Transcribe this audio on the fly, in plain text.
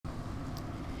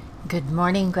Good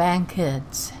morning,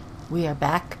 grandkids. We are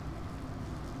back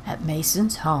at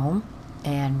Mason's home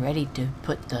and ready to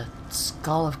put the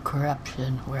skull of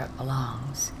corruption where it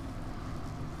belongs.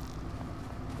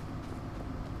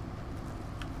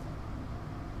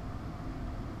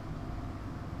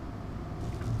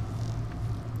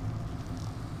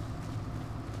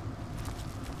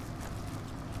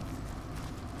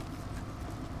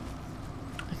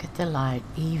 Look at the light.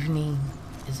 Evening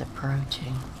is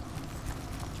approaching.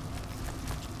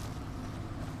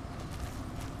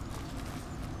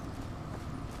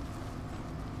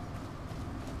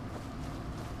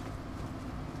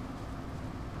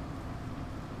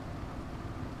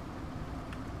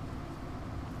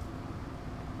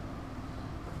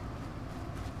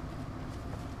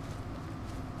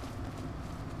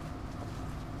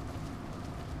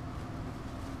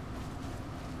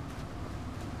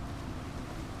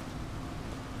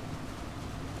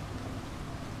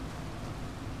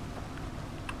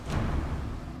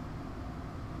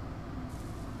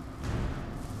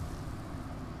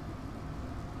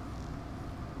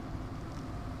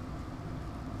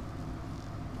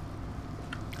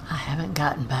 I haven't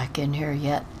gotten back in here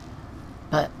yet,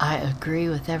 but I agree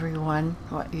with everyone,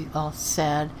 what you all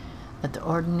said, that the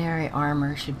ordinary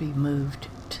armor should be moved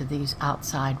to these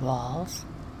outside walls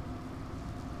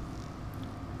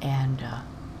and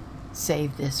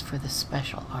save this for the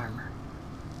special armor,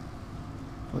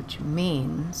 which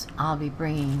means I'll be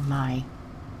bringing my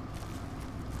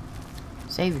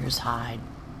Savior's hide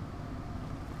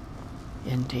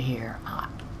into here.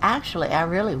 Actually, I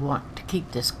really want to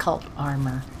keep this cult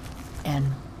armor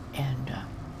and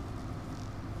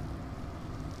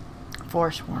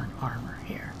Forsworn armor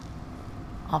here.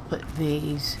 I'll put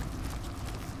these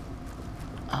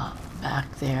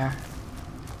back there,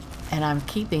 and I'm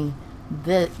keeping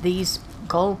these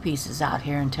gold pieces out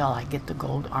here until I get the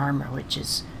gold armor, which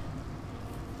is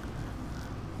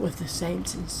with the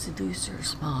Saints and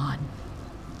Seducers mod.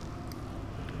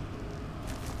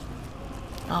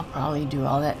 I'll probably do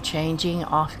all that changing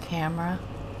off camera.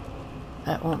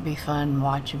 That won't be fun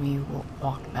watching me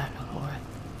walk back and forth.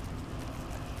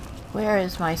 Where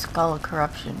is my skull of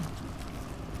corruption?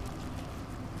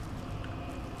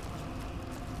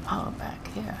 Oh, back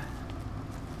here.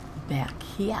 Back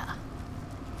here.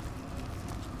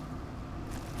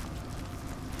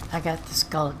 I got the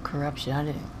skull of corruption. I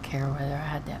didn't care whether I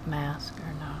had that mask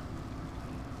or not.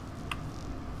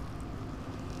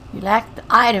 You lack the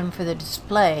item for the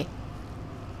display.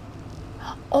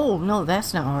 Oh, no,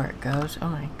 that's not where it goes. Oh,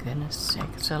 my goodness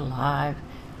sakes alive.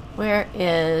 Where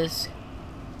is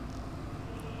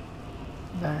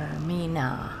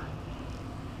Vermina?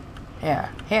 Here.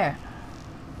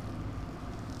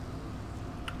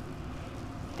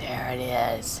 There it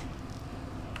is.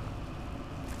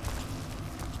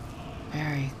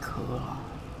 Very cool.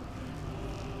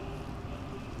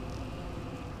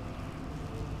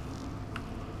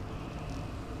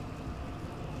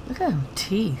 Look at them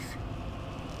teeth.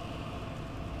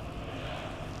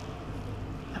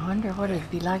 I wonder what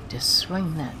it'd be like to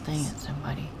swing that thing at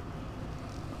somebody.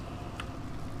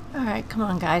 Alright, come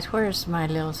on guys, where's my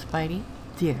little Spidey?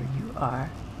 There you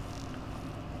are.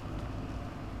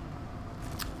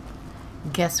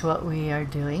 Guess what we are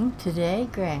doing today,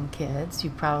 grandkids? You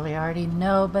probably already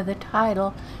know by the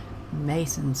title.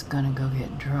 Mason's gonna go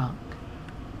get drunk.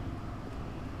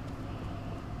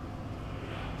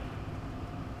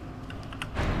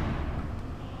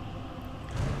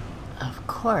 Of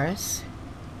course,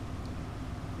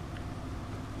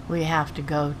 we have to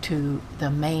go to the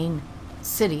main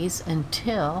cities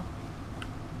until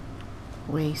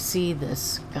we see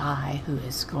this guy who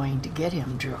is going to get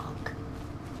him drunk.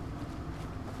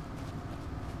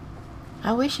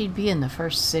 I wish he'd be in the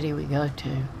first city we go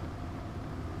to.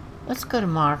 Let's go to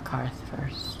Markarth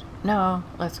first. No,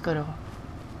 let's go to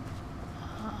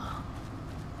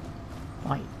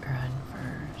Whiterun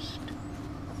first.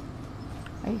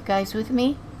 Are you guys with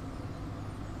me?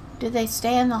 Did they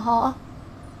stay in the hall?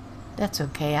 That's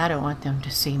okay, I don't want them to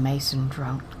see Mason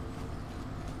drunk.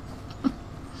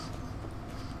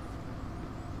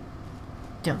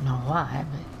 Don't know why,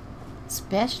 but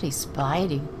especially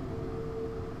Spidey.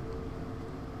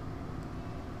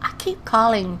 I keep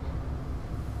calling,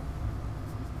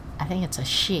 I think it's a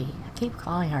she. I keep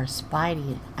calling her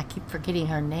Spidey. I keep forgetting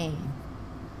her name.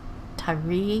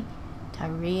 Tyria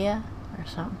or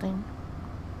something.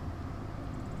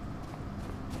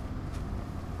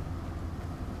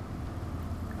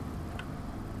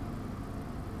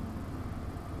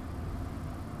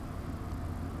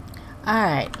 All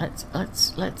right, let's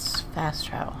fast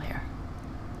travel here.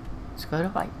 Let's go to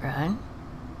Whiterun.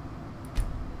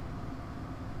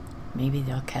 Maybe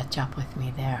they'll catch up with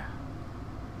me there.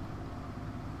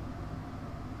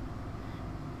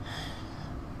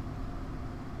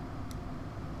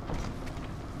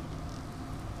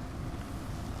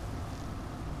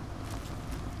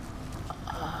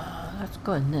 Let's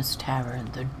go in this tavern,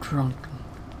 the Drunken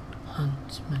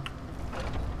Huntsman.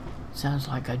 Sounds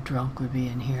like a drunk would be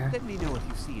in here. Let me know if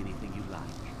you see anything you like.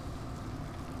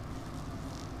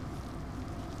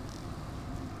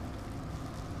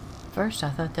 First, I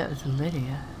thought that was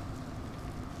Lydia.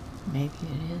 Maybe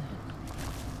it isn't.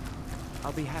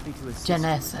 I'll be happy to assist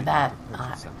Janessa, you that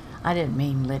something. I didn't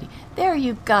mean Lydia. There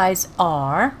you guys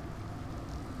are.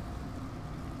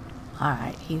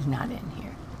 Alright, he's not in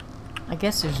here. I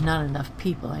guess there's not enough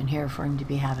people in here for him to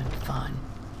be having fun.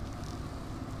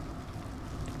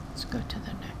 Let's go to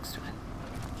the next one.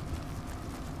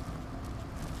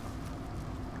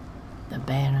 The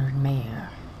Bannered Mare.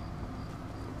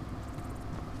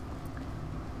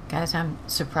 Guys, I'm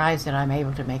surprised that I'm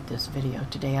able to make this video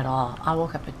today at all. I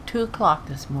woke up at 2 o'clock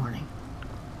this morning.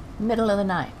 Middle of the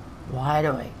night. Wide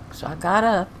awake. So I got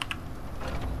up.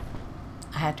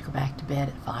 I had to go back to bed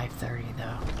at 5:30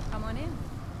 though. Come on in.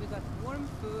 We got warm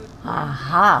food.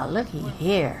 Aha, looky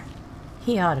here.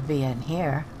 He ought to be in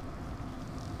here.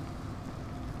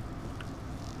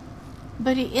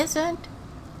 But he isn't.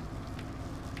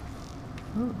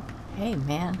 Ooh, hey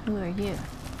man, who are you?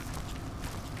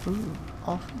 Ooh,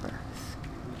 Ulfberth,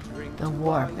 the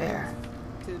War Bear.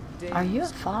 Are you a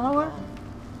follower?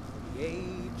 Do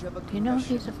you know if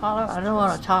he's a follower? I don't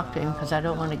want to talk to him because I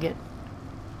don't want to get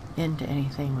into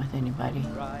anything with anybody.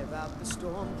 Drive out the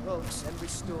storm cloaks and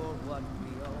restore what we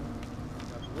own.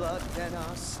 Our blood and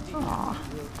our steel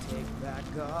will take back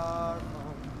our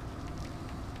home.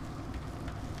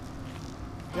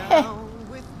 Hey,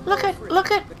 look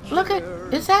at,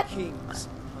 is that? Kings,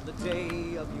 on the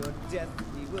day of your death,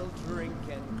 we will drink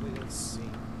and we'll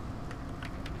sing.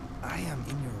 I am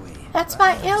in your way. That's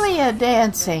my Ilya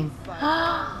dancing.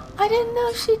 I didn't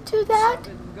know she'd do that.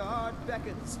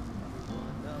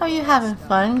 Are you having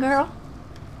fun, girl?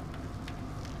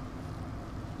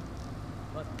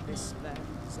 But this land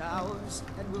is ours,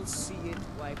 and we'll see it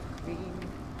wiped clean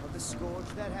of the scourge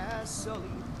that has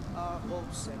sullied our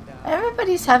hopes and our...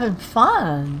 Everybody's having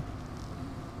fun.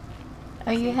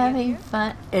 Are you having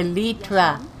fun?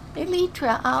 Elytra.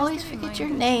 Elytra, I always forget your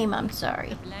name, I'm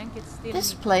sorry.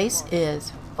 This place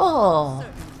is full.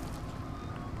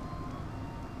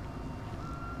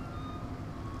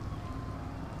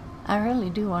 I really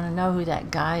do want to know who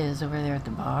that guy is over there at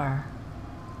the bar.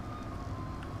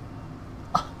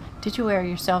 Oh, did you wear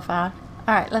yourself out?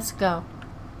 Alright, let's go.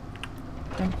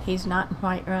 And he's not in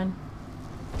Whiterun.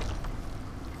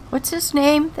 What's his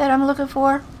name that I'm looking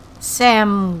for?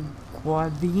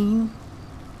 Sanquine.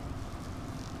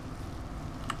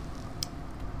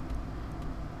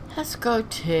 Let's go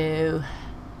to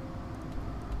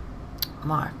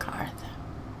Markarth.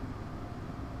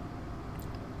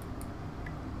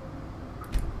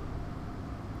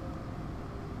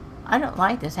 I don't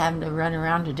like this having to run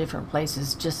around to different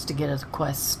places just to get a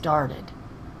quest started.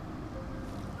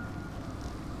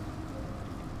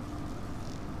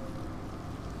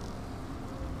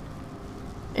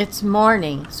 It's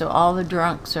morning, so all the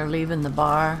drunks are leaving the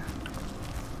bar.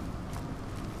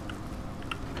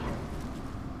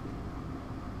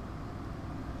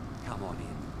 Come on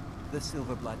in. The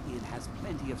Silverblood Inn has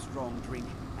plenty of strong drink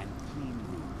and clean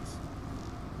rooms.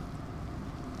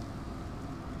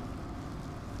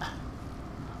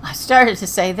 I started to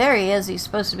say, there he is, he's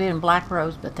supposed to be in Black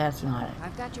Rose, but that's not it.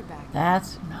 I've got your back.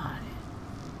 That's not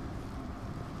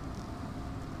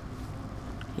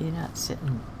it. He's not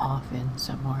sitting off in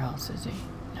somewhere else, is he?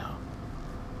 No.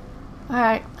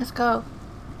 Alright, let's go.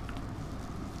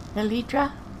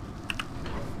 Elytra?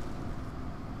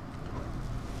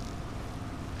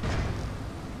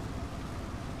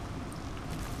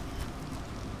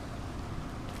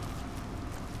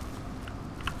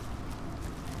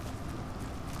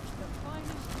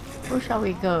 Where shall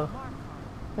we go?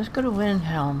 Let's go to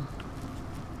Windhelm.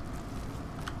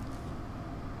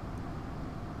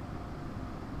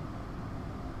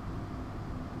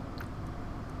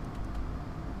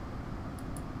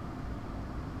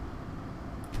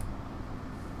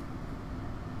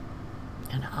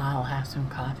 And I'll have some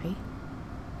coffee.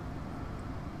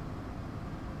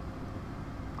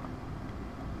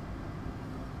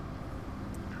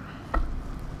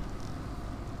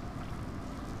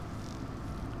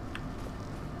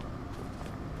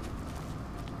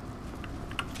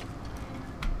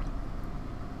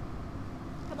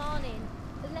 Come on in.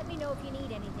 Let me know if you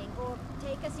need anything, or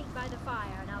take a seat by the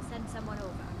fire and I'll send someone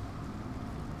over.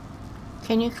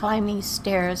 Can you climb these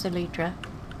stairs, Elytra?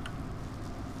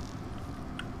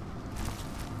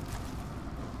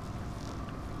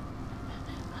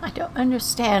 I don't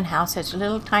understand how such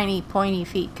little tiny pointy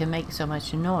feet can make so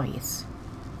much noise.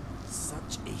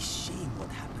 Such a shame what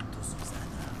happened to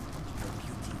Susanna. Her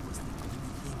beauty was the only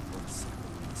thing worth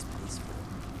suffering this place for.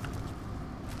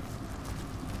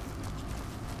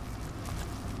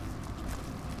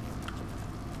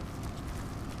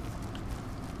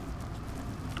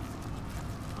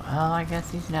 Well, I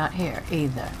guess he's not here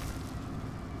either.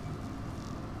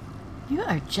 You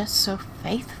are just so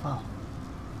faithful.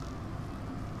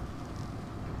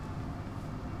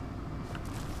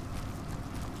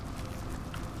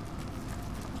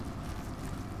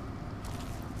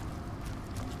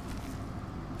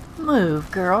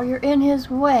 Move, girl, you're in his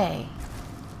way.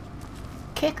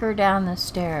 Kick her down the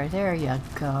stair. There you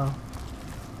go.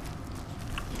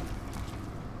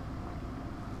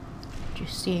 Did you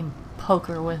see him poke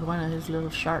her with one of his little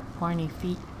sharp, pointy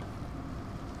feet?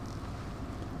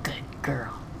 Good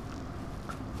girl.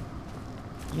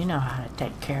 You know how to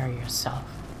take care of yourself.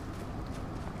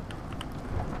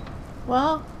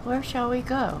 Well, where shall we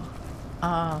go?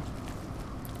 Shall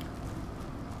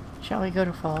we go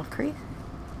to Fall Creek?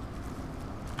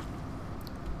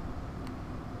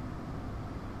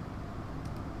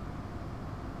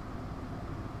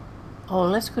 Oh,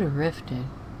 let's go to Rifted.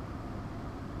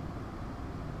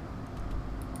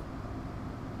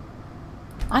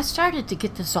 I started to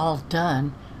get this all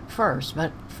done first,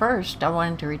 but first I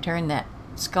wanted to return that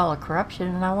Skull of Corruption,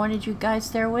 and I wanted you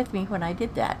guys there with me when I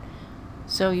did that.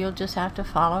 So you'll just have to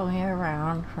follow me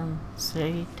around from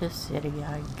city to city,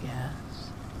 I guess.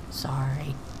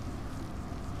 Sorry.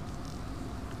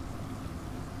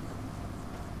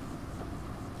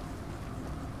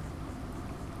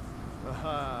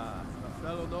 Aha, a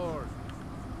fellow Nord.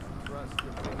 Trust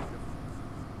your picture.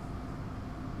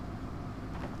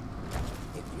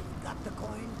 If you've got the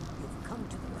coin, you've come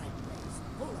to the right place.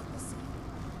 Pull up the seat.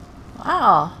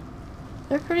 Wow.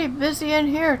 They're pretty busy in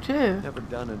here, too. Never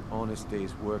done an honest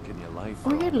day's work in your life.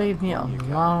 Will you leave me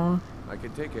alone? I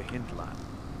can take a hint, lad.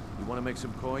 You want to make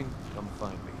some coin? Come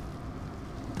find me.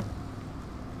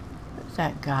 It's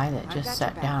that guy that just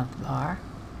sat down at the bar.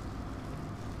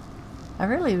 I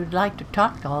really would like to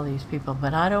talk to all these people,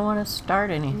 but I don't want to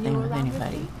start anything with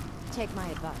anybody. Take my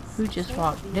advice. Who just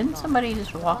walked? Didn't somebody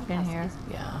just walk in here?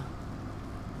 Yeah.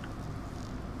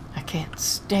 I can't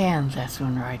stand this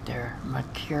one right there,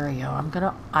 Mercurio.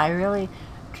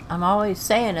 I'm always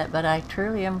saying it, but I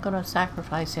truly am gonna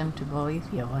sacrifice him to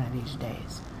Boethia one of these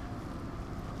days.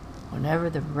 Whenever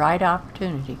the right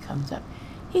opportunity comes up.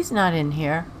 He's not in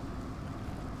here.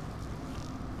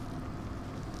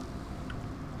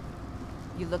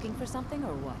 You looking for something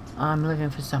or what? I'm looking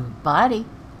for somebody.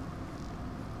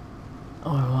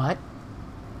 Or what?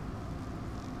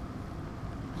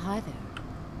 Hi there.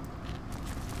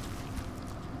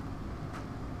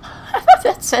 I thought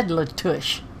that said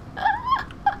Latouche.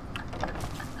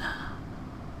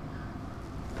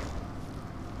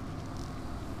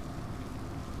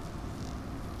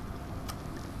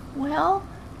 Well,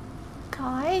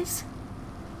 guys,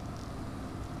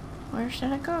 where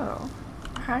should I go?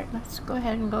 Alright, let's go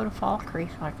ahead and go to Fall Creek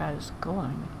like I was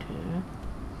going to.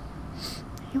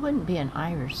 He wouldn't be in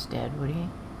Iverstead, would he?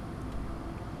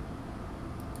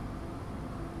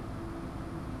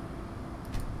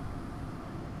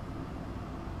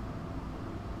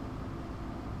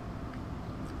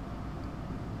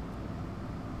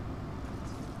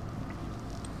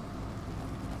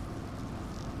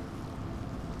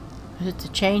 Is it the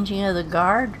changing of the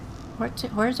guard?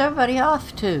 Where's everybody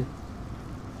off to?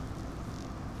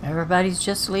 Everybody's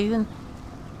just leaving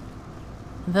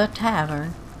the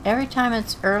tavern. Every time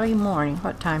it's early morning,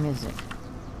 what time is it?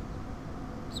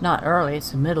 It's not early,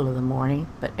 it's the middle of the morning,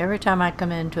 but every time I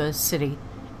come into a city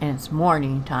and it's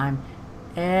morning time,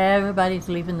 everybody's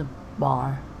leaving the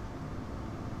bar.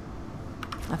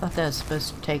 I thought that was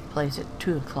supposed to take place at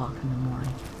 2 o'clock in the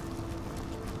morning.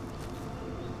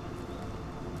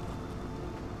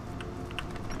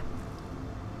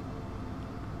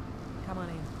 Come on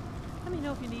in. Let me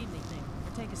know if you need anything.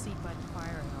 Or take a seat by the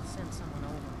fire and I'll send someone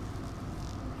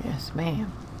over. Yes,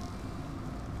 ma'am.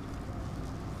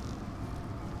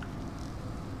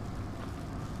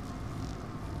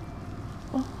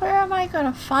 Well, where am I going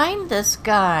to find this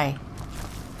guy?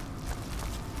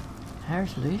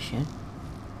 There's Lucian.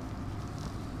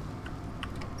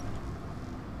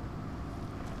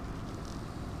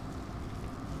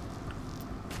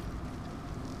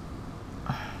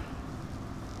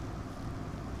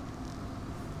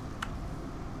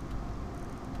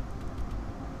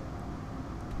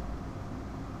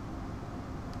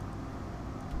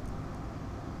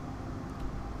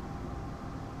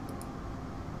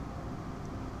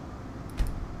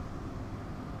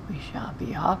 We shall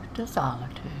be off to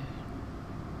solitude.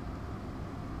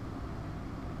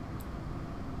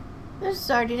 This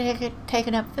has already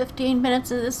taken up 15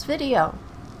 minutes of this video.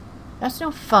 That's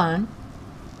no fun.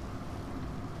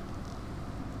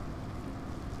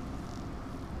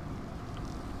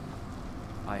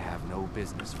 I have no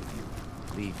business with you.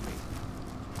 Leave me.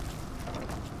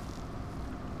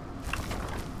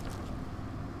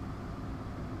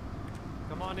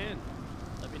 Come on in.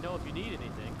 Let me know if you need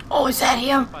anything. Oh, is that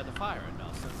him? By the fire, and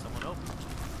I'll send someone over.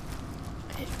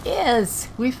 It is.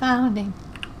 We found him.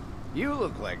 You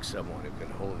look like someone who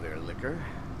can hold their liquor.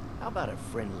 How about a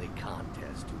friendly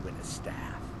contest to win a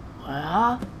staff?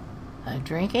 Well, a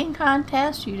drinking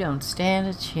contest? You don't stand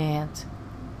a chance.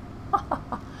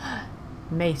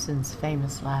 Mason's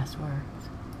famous last words.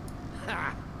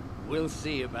 Ha! We'll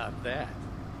see about that.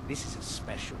 This is a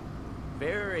special,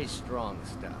 very strong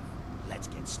stuff. Let's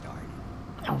get started.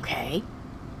 Okay.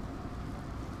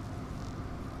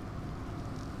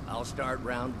 I'll start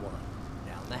round one.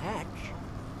 Down the hatch.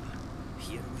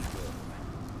 Here we go.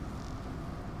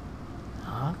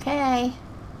 Okay.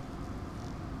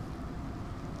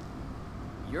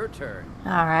 Your turn.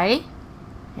 Alrighty.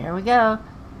 Here we go.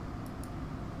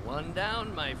 One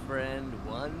down, my friend.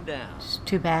 One down. It's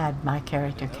too bad my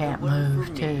character can't Another one move,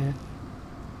 for me. too.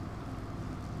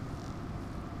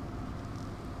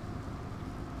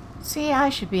 See, I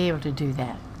should be able to do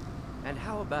that. And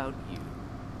how about you?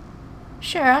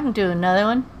 Sure, I can do another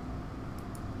one.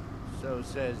 So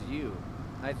says you.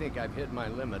 I think I've hit my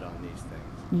limit on these things.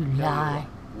 You Tell lie.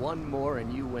 what, one more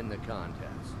and you win the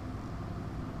contest.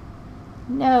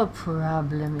 No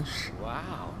problems.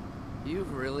 Wow.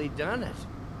 You've really done it.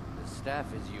 The staff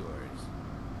is yours.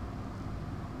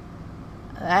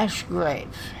 That's great.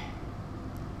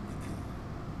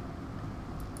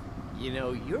 You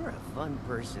know, you're a fun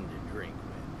person to drink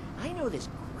with. I know this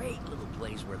great little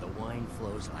place where the wine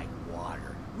flows like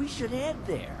water. We should head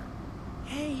there.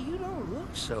 Hey, you don't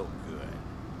look so good.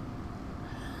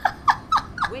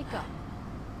 Wake up.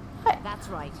 What? That's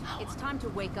right. It's time to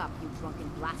wake up, you drunken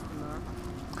blasphemer.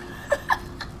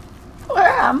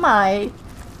 Where am I?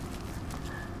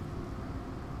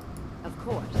 Of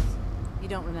course. You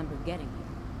don't remember getting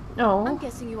here. I'm No.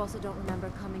 guessing you also don't remember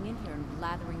coming in here and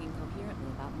blathering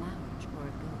incoherently about marriage or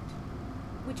a goat.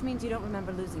 Which means you don't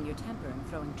remember losing your temper and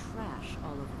throwing trash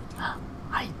all over the table.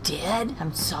 I did.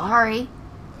 I'm sorry.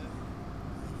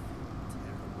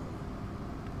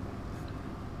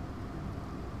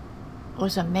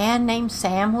 Was a man named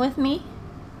Sam with me?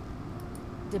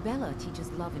 DeBella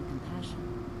teaches love and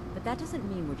compassion. But that doesn't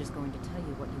mean we're just going to tell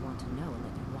you what you want to know and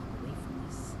let you walk away from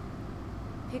this.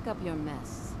 Pick up your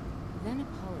mess, then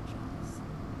apologize.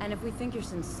 And if we think you're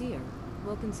sincere,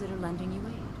 we'll consider lending you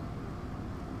aid.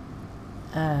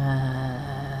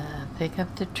 Pick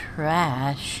up the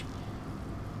trash.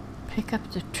 Pick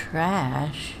up the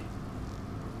trash.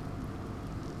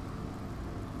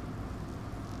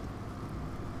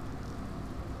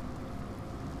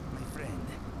 My friend,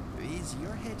 is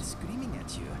your head screaming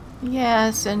at you?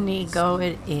 Yes, Inigo,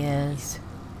 it is.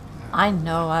 I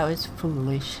know I was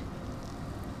foolish.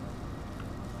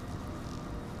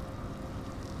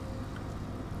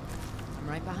 I'm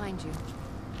right behind you.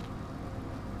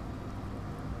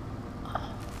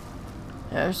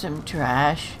 There's some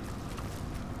trash.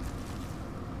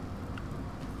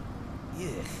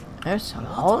 Yuck. There's some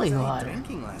What holy was I water.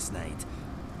 drinking last night?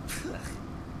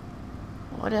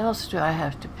 What else do I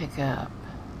have to pick up?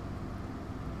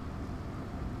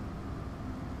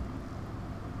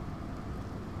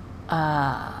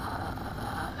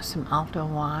 Some Alto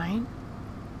wine.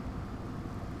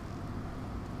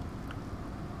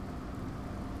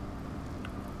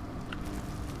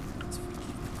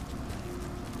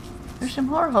 There's some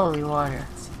more holy water.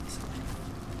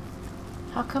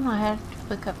 How come I had to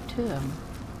pick up two of them?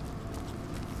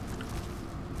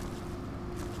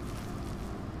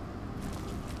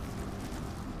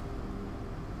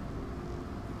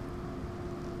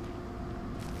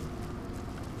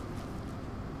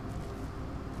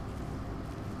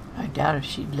 I doubt if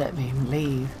she'd let me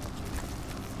leave.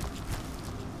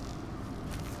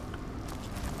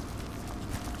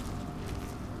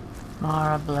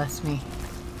 Mara, bless me.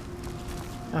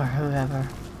 Or whoever.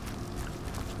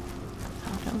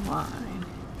 I don't mind.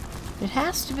 It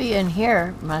has to be in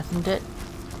here, mustn't it?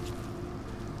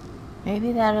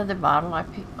 Maybe that other bottle I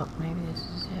picked. Oh, maybe this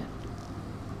is it.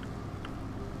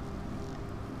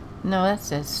 No, that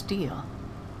says steel.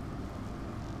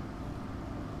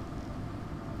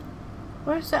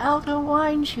 Where's the Alto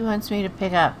wine she wants me to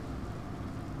pick up?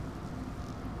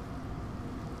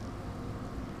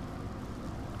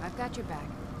 I've got your back.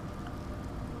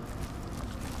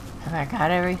 Have I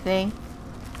got everything?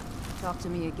 Talk to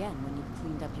me again when you've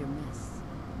cleaned up your mess.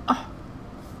 Oh.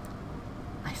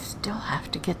 I still have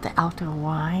to get the Alto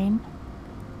wine.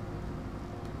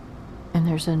 And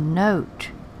there's a note.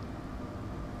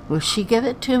 Will she give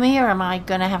it to me, or am I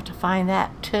gonna have to find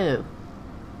that too?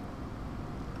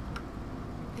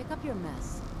 Pick up your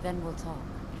mess, then we'll talk.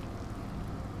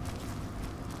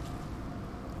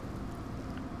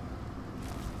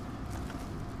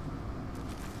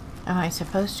 Am I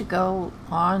supposed to go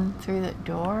on through the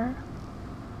door?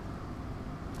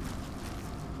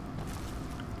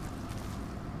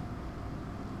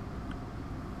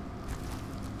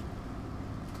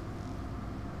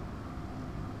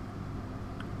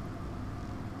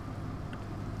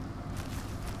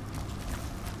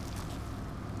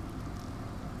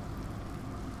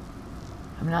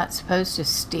 I'm not supposed to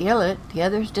steal it. The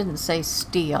others didn't say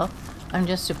steal. I'm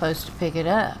just supposed to pick it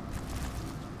up.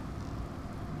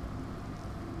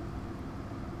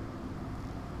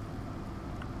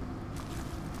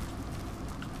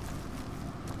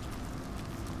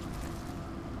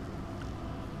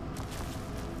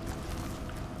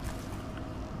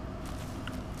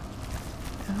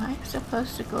 Am I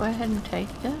supposed to go ahead and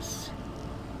take this?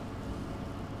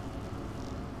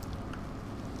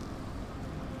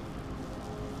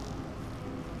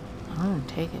 I'm gonna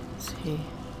take it and see.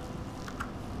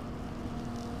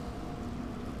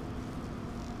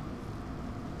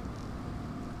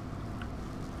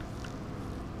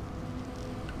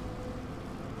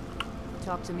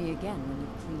 Talk to me again when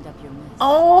you've cleaned up your mess.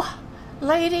 Oh,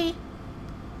 lady.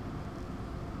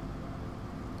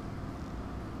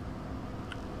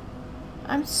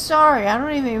 I'm sorry, I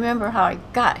don't even remember how I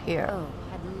got here. Oh,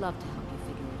 I'd love to help you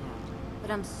figure it out.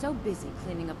 But I'm so busy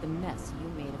cleaning up the mess you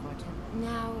made of our temple.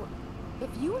 Now, if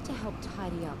you were to help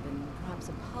tidy up and perhaps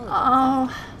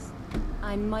apologize afterwards,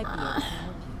 I might be able to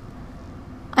help you.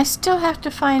 I still have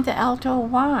to find the Alto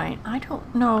wine. I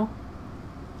don't know.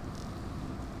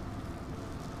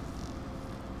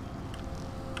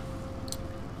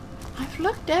 I've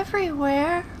looked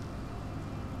everywhere.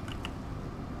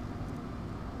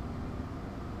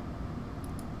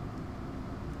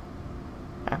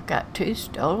 I've got 2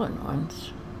 stolen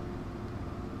ones.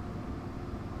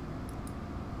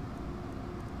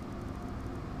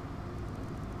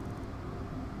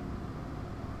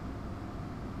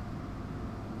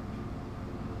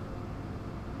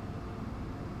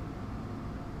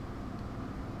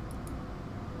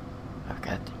 I've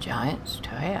got the giant's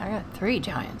toe. Hey, I got 3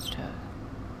 giant's toe.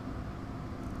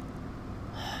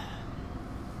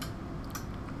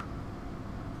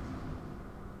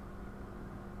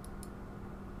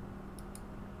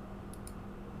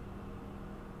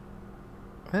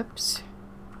 Oops.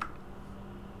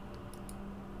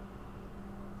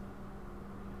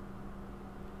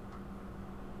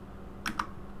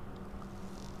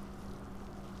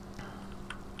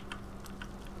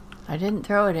 I didn't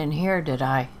throw it in here, did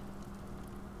I?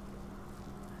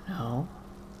 No.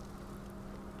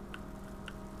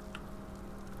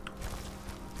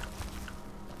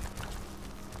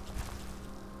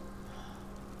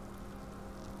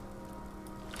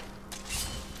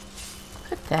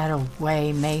 Put that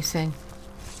away, Mason.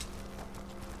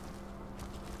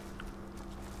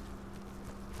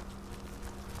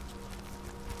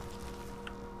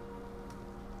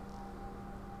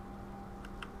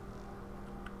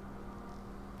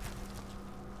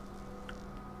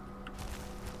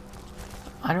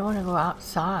 I don't want to go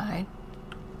outside.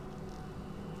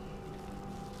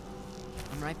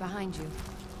 I'm right behind you.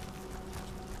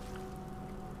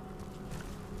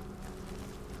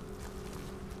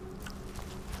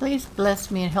 Please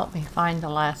bless me and help me find the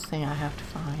last thing I have to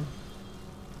find.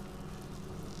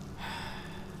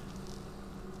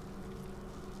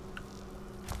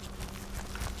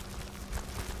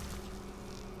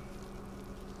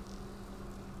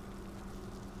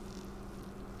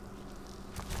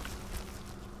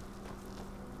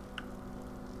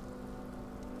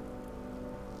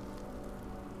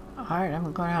 Alright,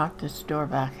 I'm going out this door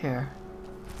back here.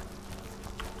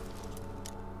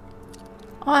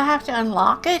 Oh, I have to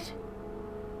unlock it?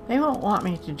 They won't want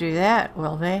me to do that,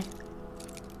 will they?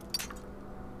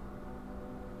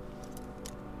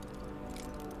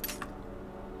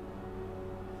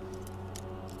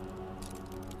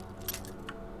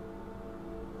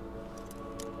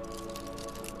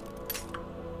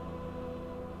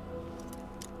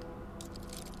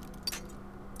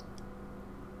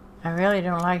 I really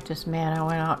don't like this man I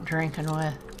went out drinking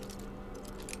with.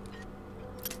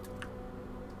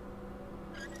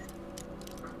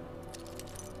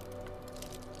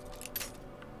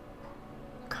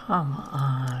 Come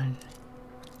on.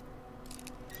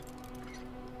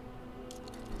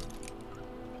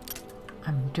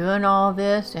 I'm doing all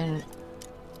this and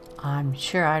I'm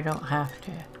sure I don't have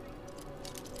to.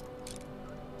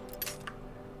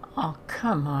 Oh,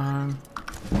 come on.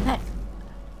 That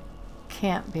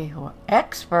can't be what?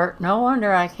 Expert? No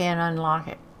wonder I can't unlock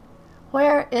it.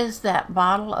 Where is that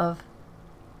bottle of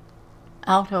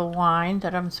Alto wine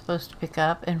that I'm supposed to pick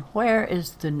up? And where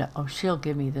is the note? Oh, she'll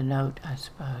give me the note, I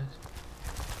suppose.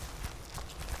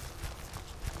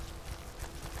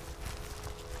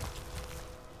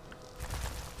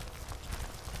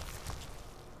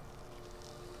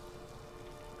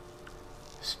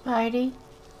 Spidey,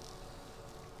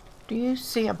 do you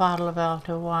see a bottle of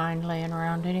Alto wine laying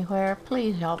around anywhere?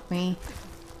 Please help me.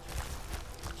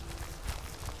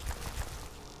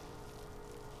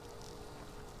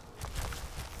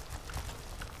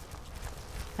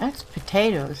 That's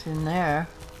potatoes in there.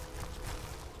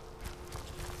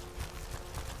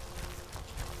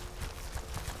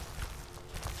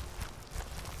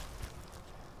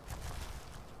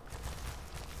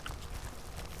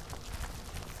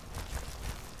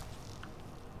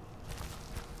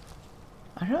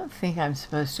 I don't think I'm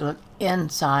supposed to look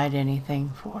inside anything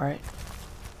for it.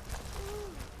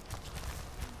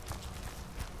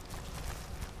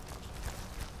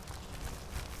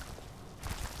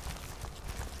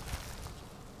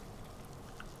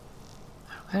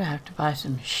 I'm gonna have to buy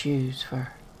some shoes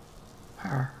for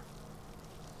her.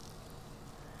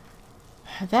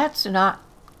 That's not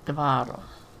the bottle.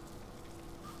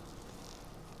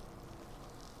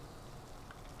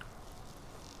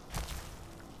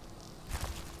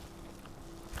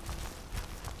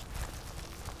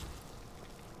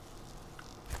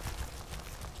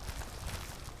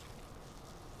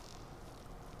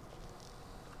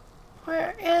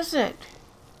 Where is it?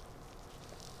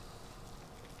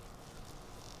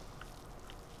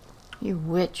 You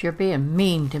witch, you're being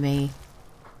mean to me.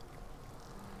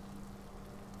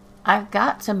 I've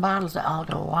got some bottles of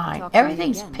Alto wine.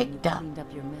 Everything's picked up. Cleaned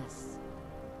up your mess.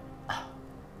 You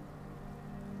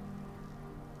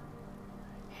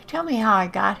tell me how I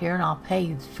got here and I'll pay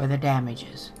you for the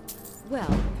damages. Well,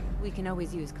 we can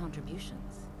always use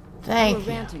contributions. Thank you.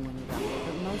 you. Were ranting when you got here,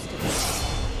 but most of it.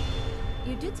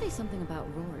 You did say something about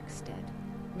Rorikstead.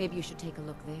 Maybe you should take a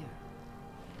look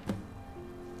there.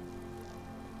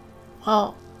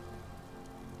 Well,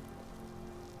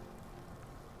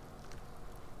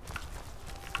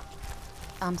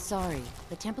 I'm sorry.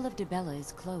 The Temple of Dibella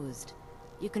is closed.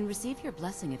 You can receive your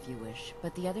blessing if you wish,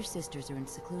 but the other sisters are in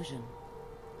seclusion.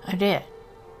 I did.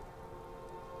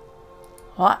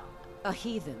 What? A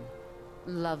heathen.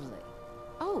 Lovely.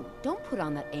 Oh, don't put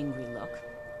on that angry look.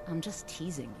 I'm just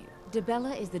teasing you.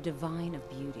 Dibella is the divine of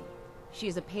beauty. She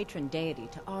is a patron deity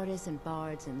to artists and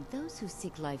bards and those who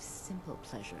seek life's simple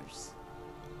pleasures.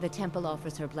 The temple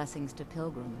offers her blessings to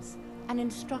pilgrims, and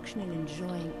instruction in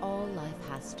enjoying all life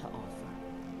has to offer.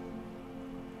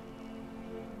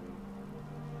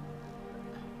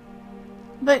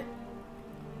 But...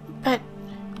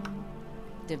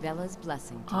 Dibella's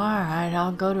blessing. Alright,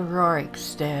 I'll go to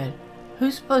Rorikstead.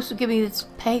 Who's supposed to give me this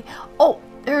pay? Oh,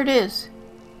 there it is.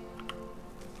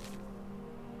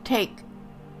 Take.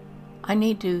 I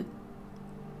need to...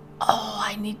 Oh,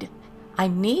 I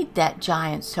need that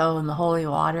giant toe in the holy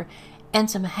water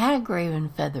and some hag-raven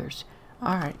feathers.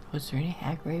 Alright, was there any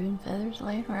hag-raven feathers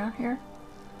laying around here?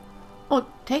 Oh,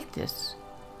 take this.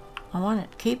 I want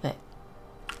it. Keep it.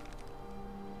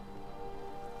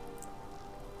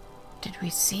 Did we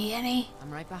see any?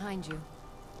 I'm right behind you.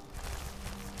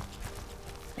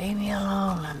 Leave me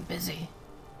alone. I'm busy.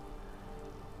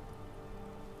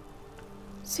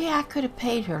 See, I could have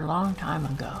paid her a long time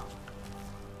ago.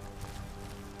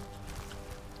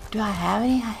 Do I have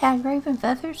any hag-raven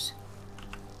feathers?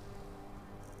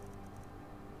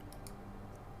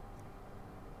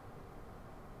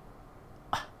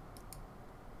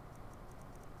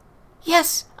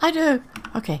 Yes, I do.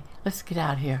 Okay, let's get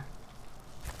out of here.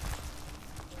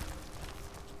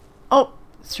 Oh,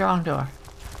 strong door.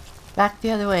 Back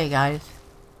the other way, guys.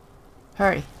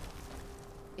 Hurry.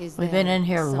 We've been in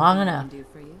here long enough.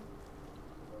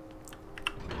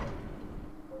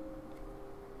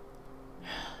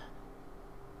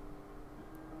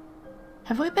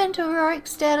 Have we been to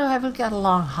Rorikstead or have we got a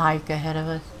long hike ahead of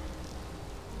us?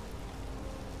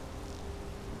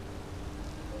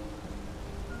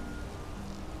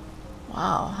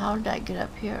 Wow, how did I get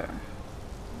up here?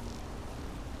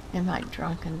 In my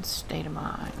drunken state of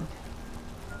mind.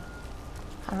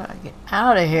 How do I get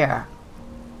out of here?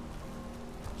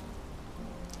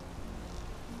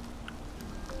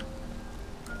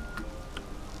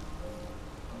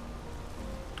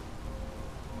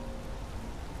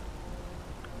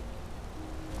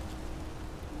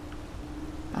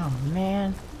 Oh,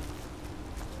 man.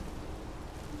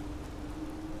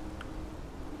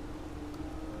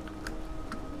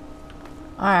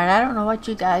 Alright, I don't know what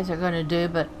you guys are going to do,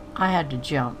 but I had to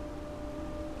jump.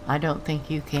 I don't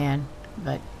think you can,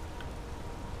 but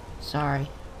sorry.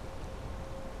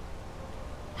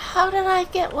 How did I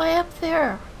get way up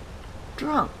there?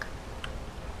 Drunk.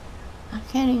 I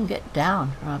can't even get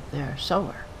down from up there,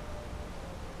 sober.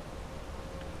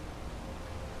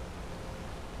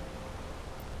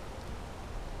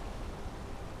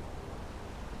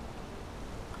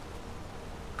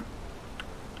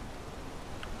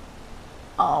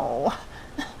 Oh.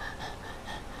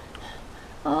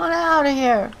 I want out of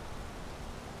here.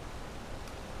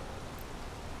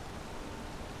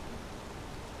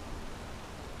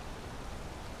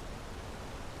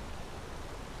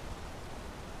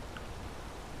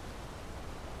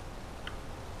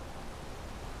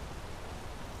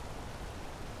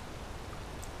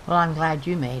 Well, I'm glad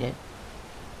you made it.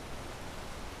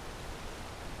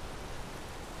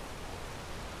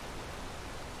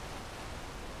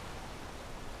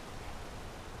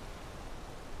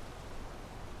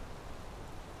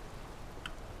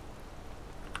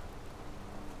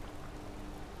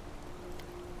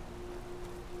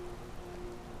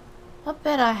 I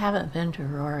bet I haven't been to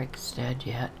Rorikstead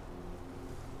yet.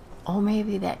 Oh,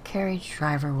 maybe that carriage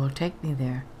driver will take me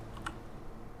there.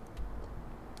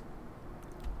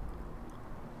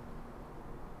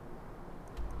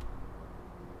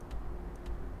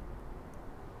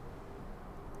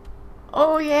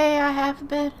 Oh, yay, I have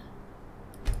been.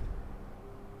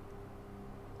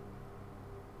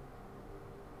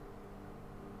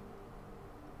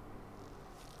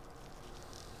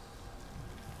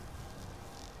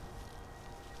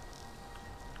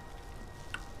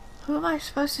 Who am I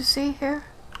supposed to see here?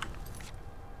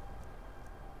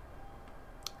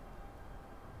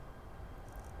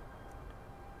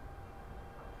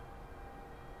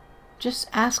 Just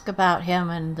ask about him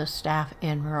and the staff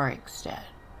in Rorikstead.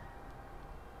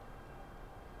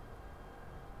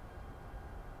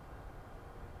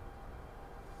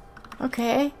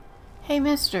 Okay. Hey,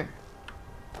 mister.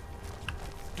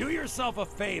 Do yourself a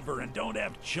favor and don't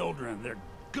have children. They're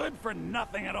good for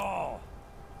nothing at all.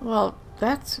 Well,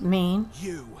 that's mean.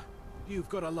 You've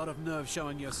got a lot of nerve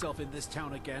showing yourself in this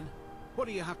town again. What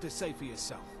do you have to say for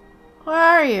yourself? Where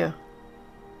are you?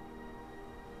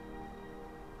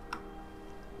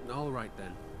 All right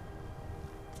then.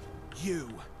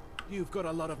 You've got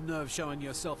a lot of nerve showing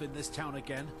yourself in this town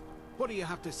again. What do you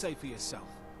have to say for yourself?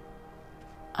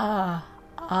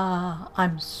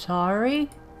 I'm sorry?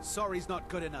 Sorry's not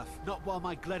good enough. Not while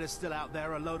my Gleda's still out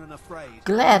there alone and afraid.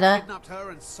 Gleda? You kidnapped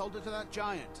her and sold her to that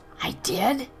giant. I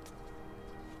did?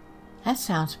 That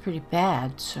sounds pretty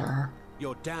bad, sir.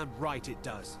 You're damn right it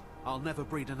does. I'll never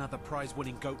breed another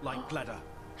prize-winning goat like Gleda.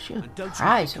 She was And don't you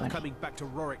prize think of winning. coming back to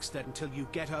Rorikstead until you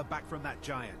get her back from that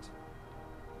giant.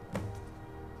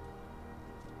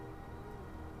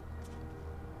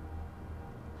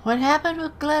 What happened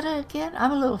with Gleda again?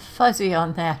 I'm a little fuzzy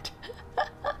on that.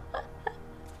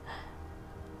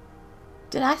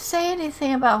 Did I say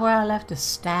anything about where I left the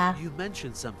staff? You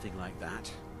mentioned something like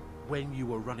that when you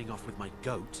were running off with my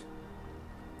goat.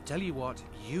 Tell you what,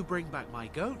 you bring back my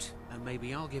goat, and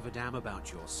maybe I'll give a damn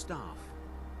about your staff.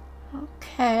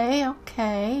 Okay,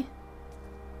 okay.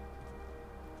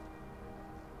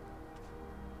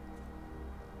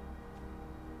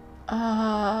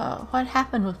 What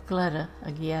happened with Gleda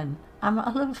again? I'm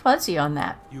a little fuzzy on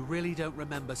that. You really don't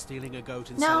remember stealing a goat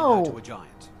and No. selling her to a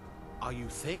giant? Are you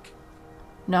thick?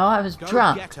 No, I was Go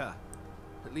drunk. get her.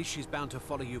 At least she's bound to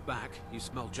follow you back. You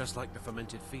smell just like the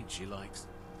fermented feed she likes.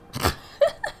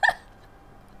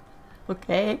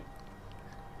 Okay.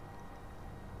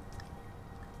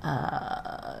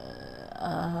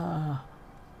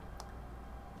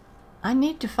 I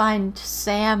need to find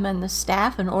Sam and the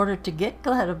staff in order to get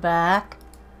Gleda back.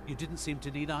 You didn't seem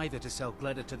to need either to sell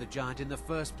Gleda to the giant in the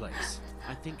first place.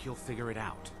 I think you'll figure it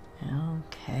out.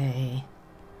 Okay.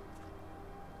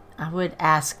 I would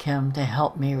ask him to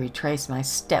help me retrace my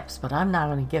steps, but I'm not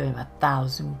going to give him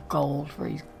 1,000 gold for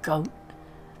his goat.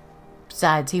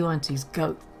 Besides, he wants his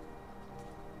goat.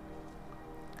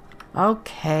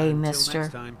 Okay, mister.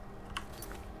 Next time.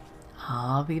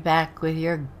 I'll be back with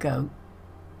your goat.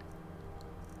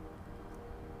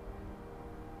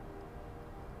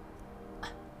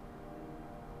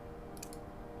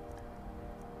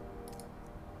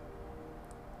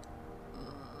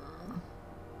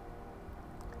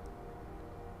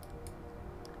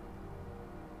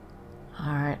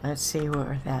 Alright, let's see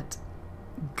where that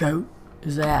goat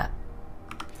is at.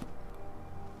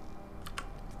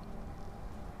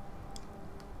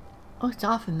 Oh, it's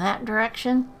off in that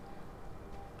direction?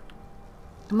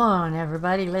 Come on,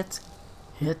 everybody, let's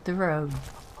hit the road.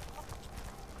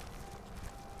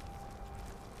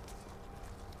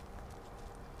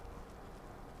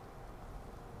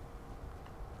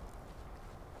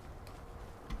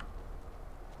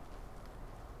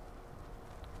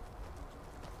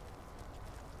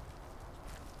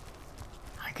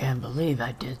 I can't believe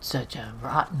I did such a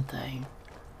rotten thing.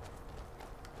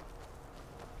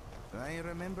 I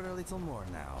remember a little more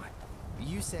now.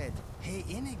 You said, "Hey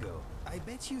Inigo, I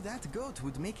bet you that goat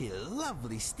would make a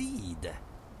lovely steed."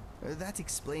 That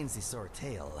explains the sore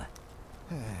tail.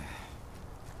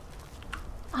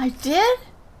 I did?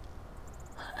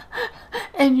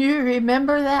 And you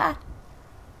remember that?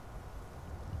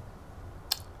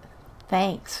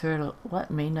 Thanks for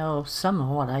letting me know some of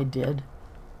what I did.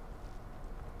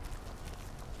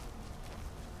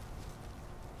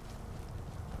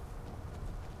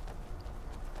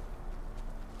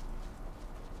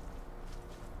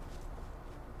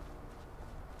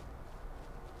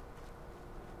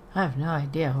 I have no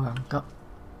idea where I'm going.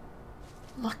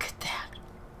 Look at that.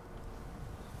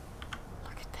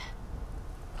 Look at that.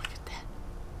 Look at that.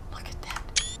 Look at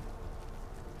that.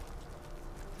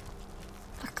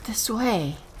 Look this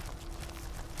way.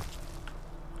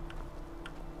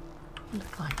 You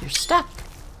look like you're stuck.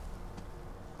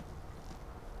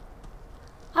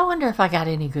 I wonder if I got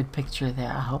any good picture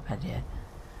there. I hope I did.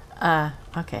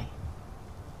 Okay.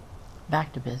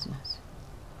 Back to business.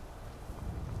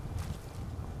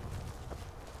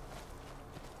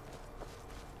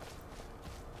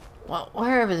 Well,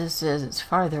 wherever this is, it's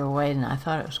farther away than I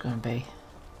thought it was going to be.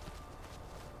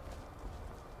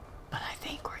 But I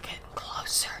think we're getting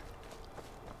closer.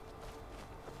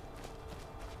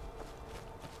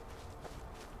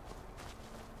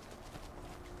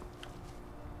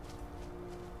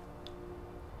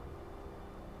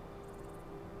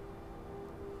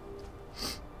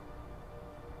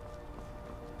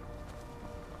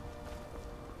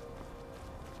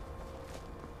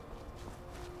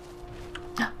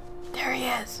 There he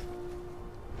is.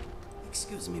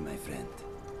 Excuse me, my friend.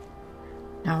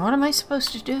 Now what am I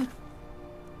supposed to do?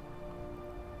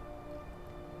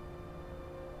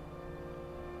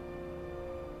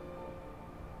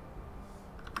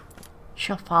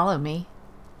 She'll follow me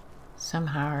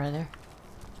somehow or other.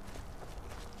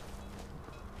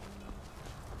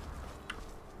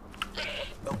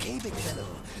 Okay, big fellow.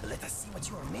 Let us see what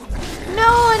you are made of.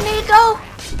 No, Inigo!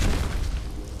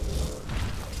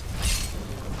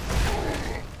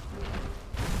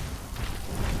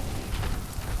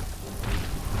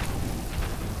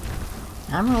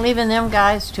 I'm leaving them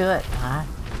guys to it.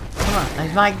 Come on,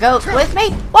 there's my goat with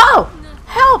me. Whoa!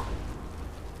 Help!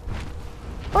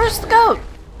 Where's the goat?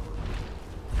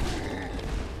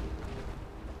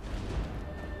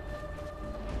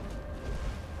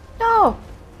 No!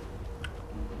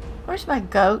 Where's my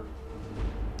goat?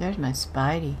 There's my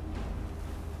Spidey.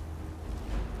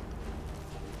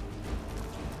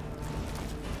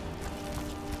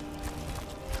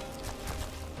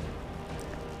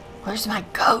 Where's my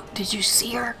goat? Did you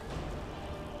see her?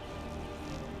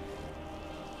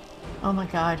 Oh my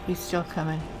god, he's still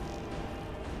coming.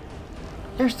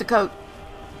 There's the goat.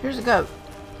 Here's the goat.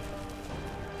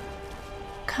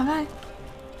 Come on.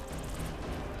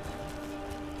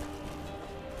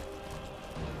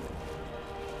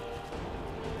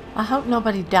 I hope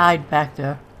nobody died back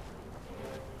there.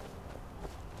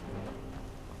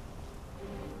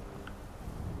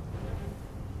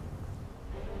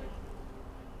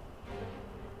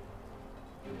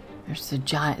 There's the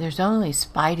giant. There's only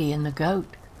Spidey and the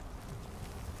goat.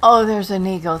 Oh, there's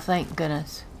Inigo, thank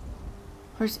goodness.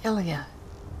 Where's Ilya?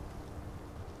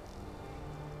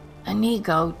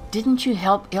 Inigo, didn't you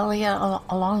help Ilya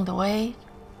along the way?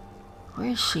 Where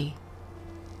is she?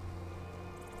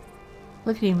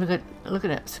 Look at him, look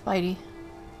at Spidey.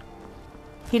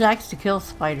 He likes to kill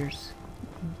spiders,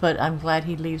 but I'm glad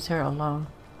he leaves her alone.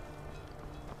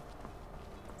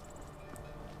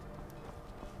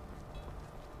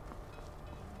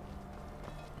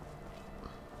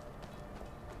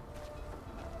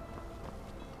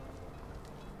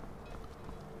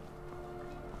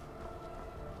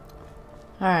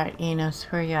 Alright, Enos,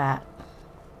 where you at?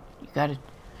 You gotta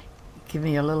give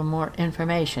me a little more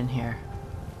information here.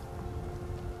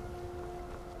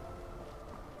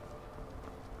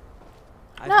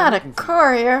 Not a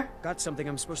courier! Got something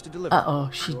I'm supposed to deliver.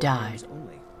 Uh-oh, she died.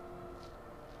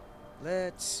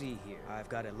 Let's see here. I've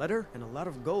got a letter and a lot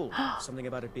of gold. Something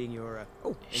about it being your,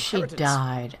 She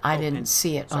died. I didn't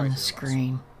see it on the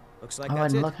screen. Looks like I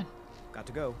that's wasn't it. looking. Got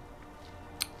to go.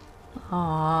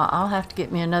 Aw, I'll have to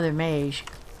get me another mage.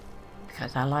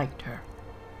 because I liked her.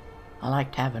 I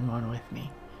liked having one with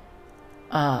me.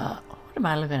 What am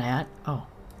I looking at? Oh.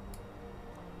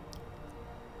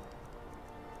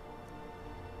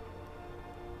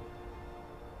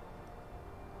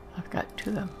 I've got 2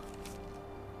 of them.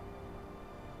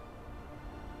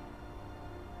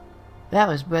 That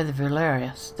was Brother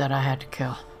Valerius that I had to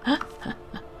kill.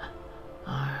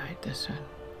 Alright, this one.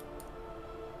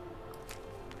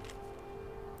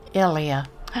 Ilya.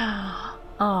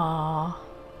 Aww.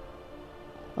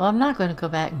 Well, I'm not going to go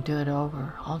back and do it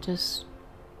over. I'll just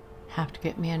have to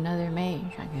get me another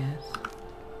mage, I guess.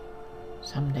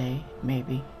 Someday,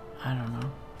 maybe. I don't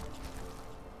know.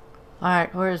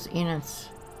 Alright, where's Enos?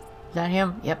 Is that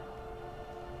him? Yep.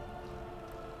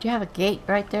 Do you have a gate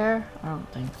right there? I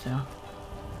don't think so.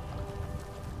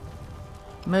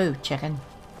 Move, chicken.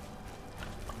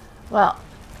 Well.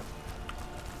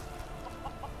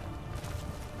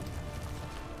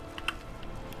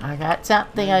 I got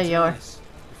something of yours.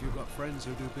 If you've got friends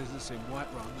who do business in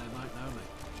Whiterun, they might know me.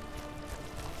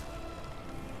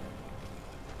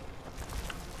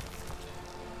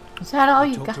 Is that all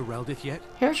you got? Talked to Reldith yet?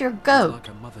 Here's your goat. She's like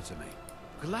a mother to me.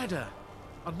 Gladder,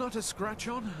 and not a scratch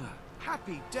on her.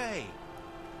 Happy day.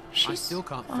 I still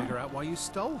can't figure out why you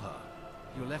stole her.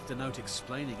 You left a note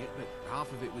explaining it, but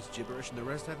half of it was gibberish and the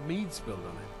rest had mead spilled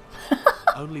on it.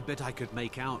 Only bit I could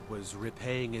make out was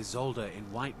repaying Isolde in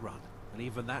Whiterun, and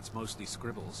even that's mostly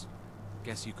scribbles.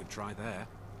 Guess you could try there.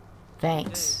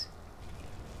 Thanks.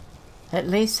 At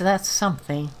least that's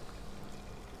something.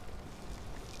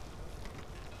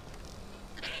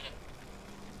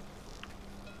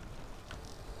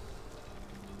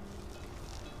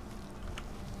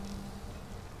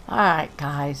 Alright,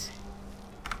 guys.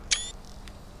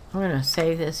 I'm going to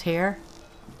save this here.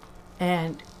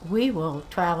 And we will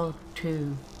travel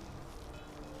to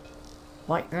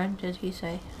Whiterun, did he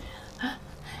say?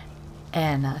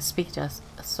 And speak to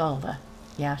Isolde.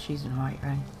 Yeah, she's in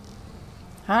Whiterun.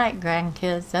 Alright,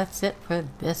 grandkids, that's it for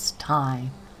this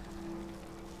time.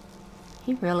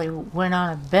 He really went on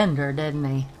a bender, didn't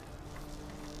he?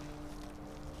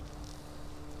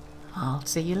 I'll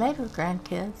see you later,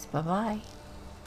 grandkids. Bye-bye.